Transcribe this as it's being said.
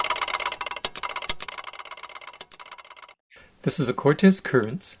This is a Cortes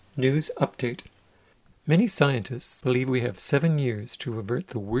Currents news update. Many scientists believe we have 7 years to avert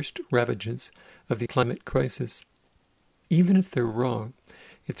the worst ravages of the climate crisis. Even if they're wrong,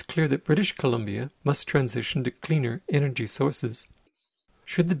 it's clear that British Columbia must transition to cleaner energy sources.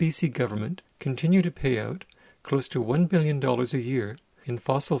 Should the BC government continue to pay out close to $1 billion a year in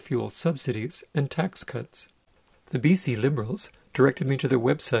fossil fuel subsidies and tax cuts? The BC Liberals directed me to their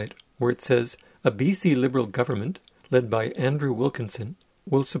website, where it says, a BC Liberal government led by Andrew Wilkinson,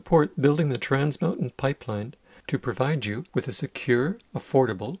 will support building the Trans Mountain Pipeline to provide you with a secure,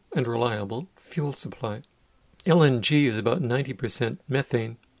 affordable, and reliable fuel supply. LNG is about 90%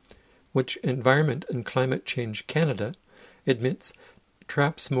 methane, which Environment and Climate Change Canada admits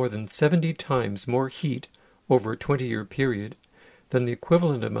traps more than 70 times more heat over a 20-year period than the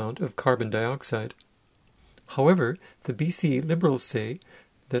equivalent amount of carbon dioxide. However, the BC Liberals say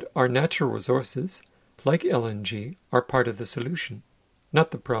that our natural resources, like LNG, are part of the solution, not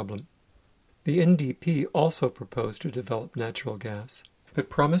the problem. The NDP also proposed to develop natural gas,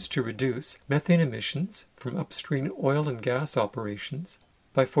 but promised to reduce methane emissions from upstream oil and gas operations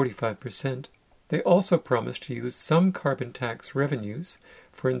by 45%. They also promised to use some carbon tax revenues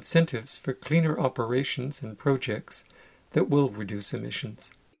for incentives for cleaner operations and projects that will reduce emissions.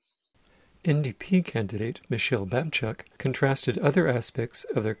 NDP candidate Michelle Babchuk contrasted other aspects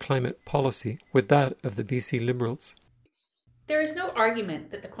of their climate policy with that of the BC Liberals. There is no argument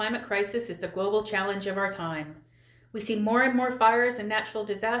that the climate crisis is the global challenge of our time. We see more and more fires and natural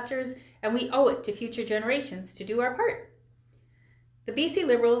disasters, and we owe it to future generations to do our part. The BC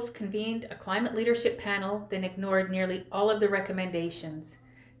Liberals convened a climate leadership panel, then ignored nearly all of the recommendations.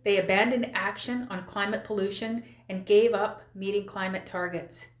 They abandoned action on climate pollution and gave up meeting climate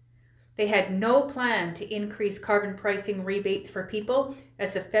targets. They had no plan to increase carbon pricing rebates for people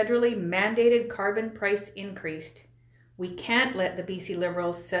as the federally mandated carbon price increased. We can't let the BC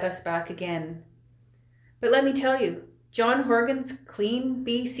Liberals set us back again. But let me tell you, John Horgan's Clean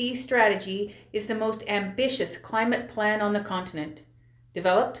BC strategy is the most ambitious climate plan on the continent.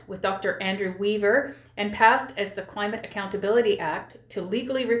 Developed with Dr. Andrew Weaver and passed as the Climate Accountability Act to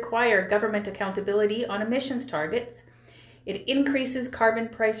legally require government accountability on emissions targets, it increases carbon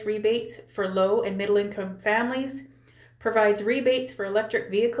price rebates for low and middle income families, provides rebates for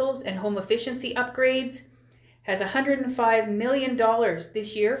electric vehicles and home efficiency upgrades, has $105 million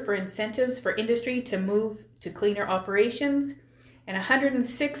this year for incentives for industry to move to cleaner operations, and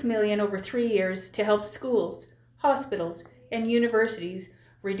 $106 million over 3 years to help schools, hospitals, and universities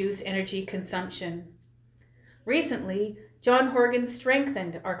reduce energy consumption. Recently, John Horgan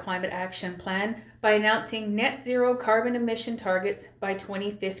strengthened our climate action plan by announcing net zero carbon emission targets by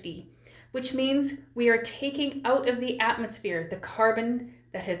 2050, which means we are taking out of the atmosphere the carbon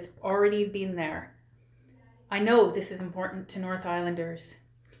that has already been there. I know this is important to North Islanders.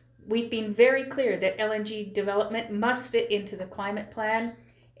 We've been very clear that LNG development must fit into the climate plan.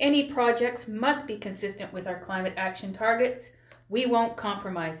 Any projects must be consistent with our climate action targets. We won't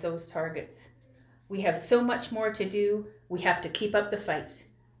compromise those targets. We have so much more to do. We have to keep up the fight.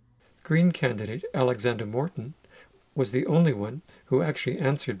 Green candidate Alexander Morton was the only one who actually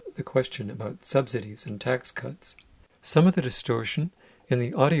answered the question about subsidies and tax cuts. Some of the distortion in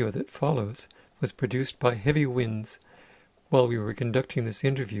the audio that follows was produced by heavy winds while we were conducting this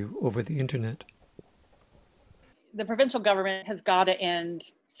interview over the internet. The provincial government has got to end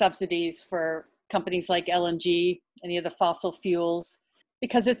subsidies for companies like LNG, any of the fossil fuels,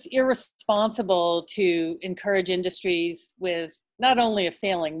 because it's irresponsible to encourage industries with not only a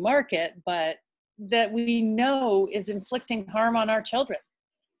failing market, but that we know is inflicting harm on our children.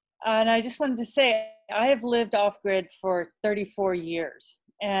 And I just wanted to say, I have lived off-grid for 34 years,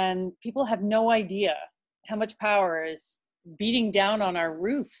 and people have no idea how much power is beating down on our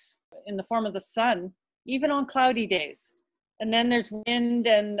roofs in the form of the sun, even on cloudy days. And then there's wind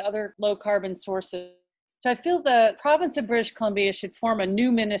and other low carbon sources. So I feel the province of British Columbia should form a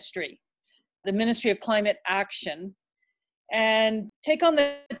new ministry, the Ministry of Climate Action, and take on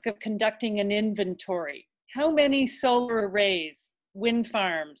the task of conducting an inventory. How many solar arrays, wind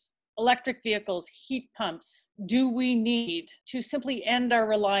farms, electric vehicles, heat pumps do we need to simply end our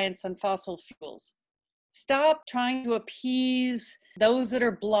reliance on fossil fuels? Stop trying to appease those that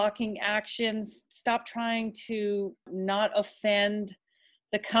are blocking actions. Stop trying to not offend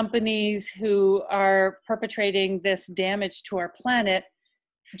the companies who are perpetrating this damage to our planet.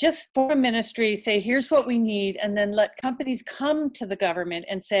 Just form a ministry, say, here's what we need, and then let companies come to the government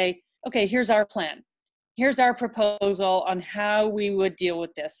and say, okay, here's our plan. Here's our proposal on how we would deal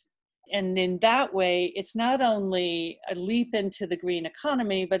with this. And in that way, it's not only a leap into the green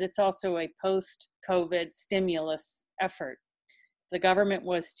economy, but it's also a post-COVID stimulus effort. the government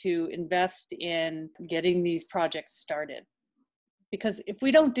was to invest in getting these projects started. Because if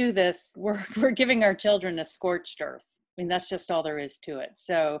we don't do this, we're giving our children a scorched earth. I mean, that's just all there is to it.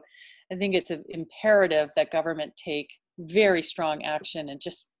 So I think it's imperative that government take very strong action and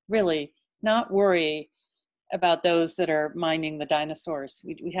just really not worry about those that are mining the dinosaurs.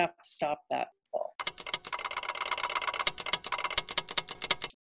 We have to stop that.